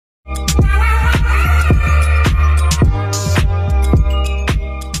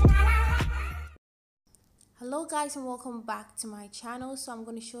guys, and welcome back to my channel. So I'm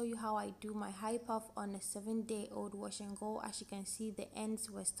going to show you how I do my high puff on a 7-day-old wash and go. As you can see, the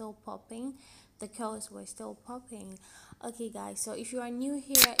ends were still popping, the curls were still popping. Okay guys, so if you are new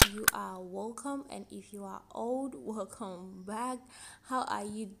here, you are welcome, and if you are old, welcome back. How are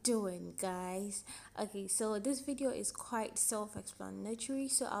you doing, guys? Okay, so this video is quite self-explanatory,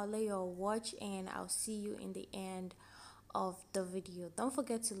 so I'll let you all watch and I'll see you in the end of the video. Don't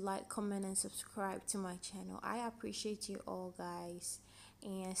forget to like, comment, and subscribe to my channel. I appreciate you all, guys,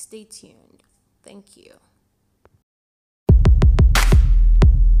 and stay tuned. Thank you.